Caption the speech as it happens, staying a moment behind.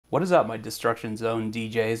What is up, my Destruction Zone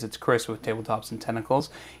DJs? It's Chris with Tabletops and Tentacles,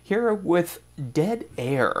 here with Dead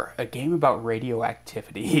Air, a game about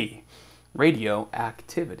radioactivity.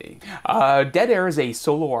 Radioactivity. Dead Air is a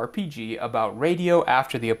solo RPG about radio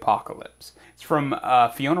after the apocalypse. It's from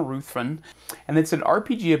Fiona Ruthven, and it's an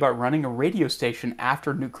RPG about running a radio station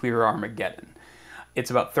after nuclear Armageddon.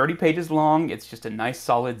 It's about 30 pages long. It's just a nice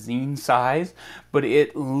solid zine size, but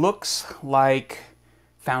it looks like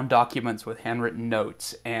found documents with handwritten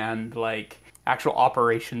notes and like actual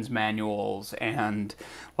operations manuals and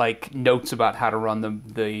like notes about how to run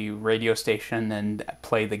the radio station and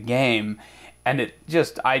play the game. And it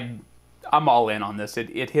just, I'm all in on this.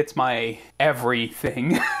 It hits my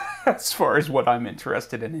everything as far as what I'm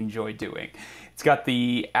interested in and enjoy doing. It's got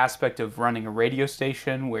the aspect of running a radio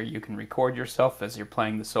station where you can record yourself as you're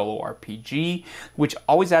playing the solo RPG, which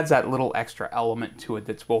always adds that little extra element to it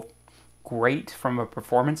that's both great from a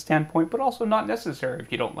performance standpoint, but also not necessary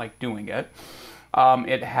if you don't like doing it.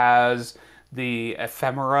 It has the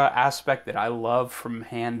ephemera aspect that I love from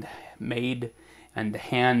handmade and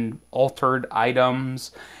hand-altered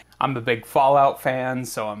items. I'm a big Fallout fan,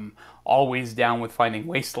 so I'm always down with finding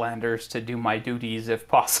wastelanders to do my duties if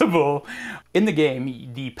possible. In the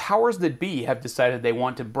game, the powers that be have decided they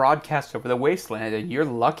want to broadcast over the wasteland, and you're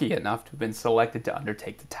lucky enough to have been selected to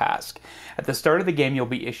undertake the task. At the start of the game, you'll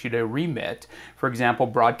be issued a remit. For example,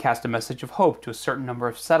 broadcast a message of hope to a certain number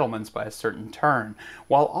of settlements by a certain turn,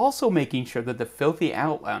 while also making sure that the filthy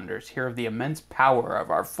outlanders hear of the immense power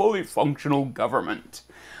of our fully functional government.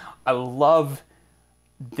 I love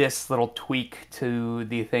this little tweak to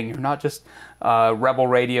the thing. You're not just rebel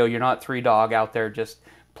radio, you're not Three Dog out there just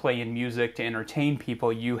playing music to entertain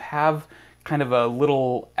people. You have kind of a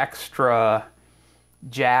little extra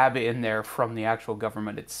jab in there from the actual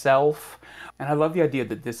government itself. And I love the idea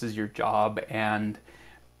that this is your job, and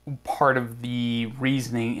part of the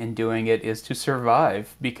reasoning in doing it is to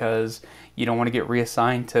survive, because you don't want to get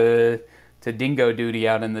reassigned to dingo duty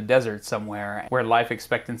out in the desert somewhere where life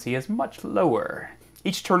expectancy is much lower.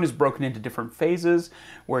 Each turn is broken into different phases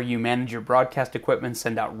where you manage your broadcast equipment,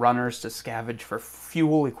 send out runners to scavenge for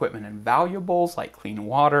fuel, equipment, and valuables like clean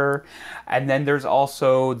water. And then there's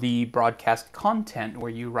also the broadcast content where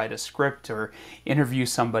you write a script or interview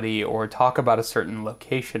somebody or talk about a certain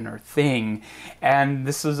location or thing. And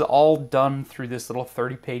this is all done through this little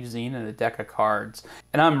 30-page zine and a deck of cards.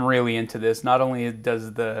 And I'm really into this. Not only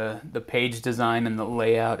does the page design and the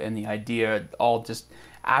layout and the idea all just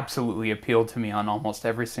absolutely appealed to me on almost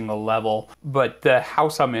every single level, but the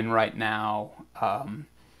house I'm in right now,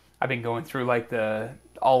 I've been going through like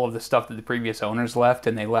all of the stuff that the previous owners left,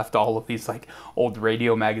 and they left all of these like old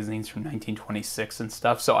radio magazines from 1926 and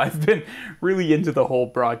stuff. So I've been really into the whole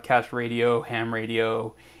broadcast radio, ham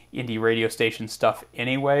radio, indie radio station stuff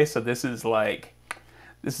anyway. So this is like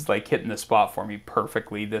hitting the spot for me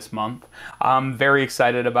perfectly this month. I'm very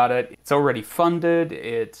excited about it. It's already funded.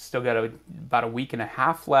 It's still got about a week and a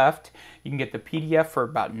half left. You can get the PDF for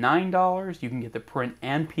about $9. You can get the print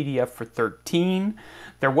and PDF for $13.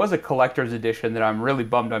 There was a collector's edition that I'm really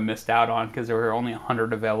bummed I missed out on because there were only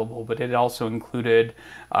 100 available, but it also included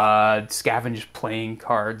scavenged playing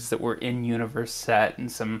cards that were in-universe set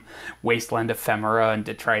and some Wasteland ephemera and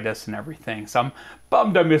detritus and everything. So I'm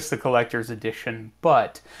bummed I missed the collector's edition,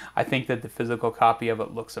 but I think that the physical copy of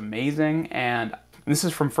it looks amazing, and this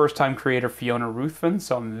is from first-time creator Fiona Ruthven,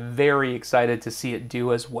 so I'm very excited to see it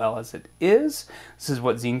do as well as it is. This is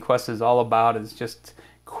what Zinequest is all about, is just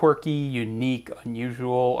quirky, unique,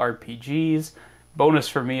 unusual RPGs. Bonus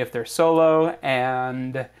for me if they're solo,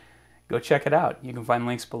 and go check it out. You can find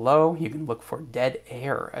links below. You can look for Dead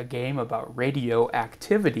Air, a game about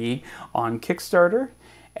radioactivity on Kickstarter.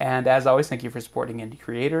 And as always, thank you for supporting indie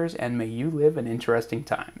creators, and may you live in interesting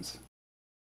times.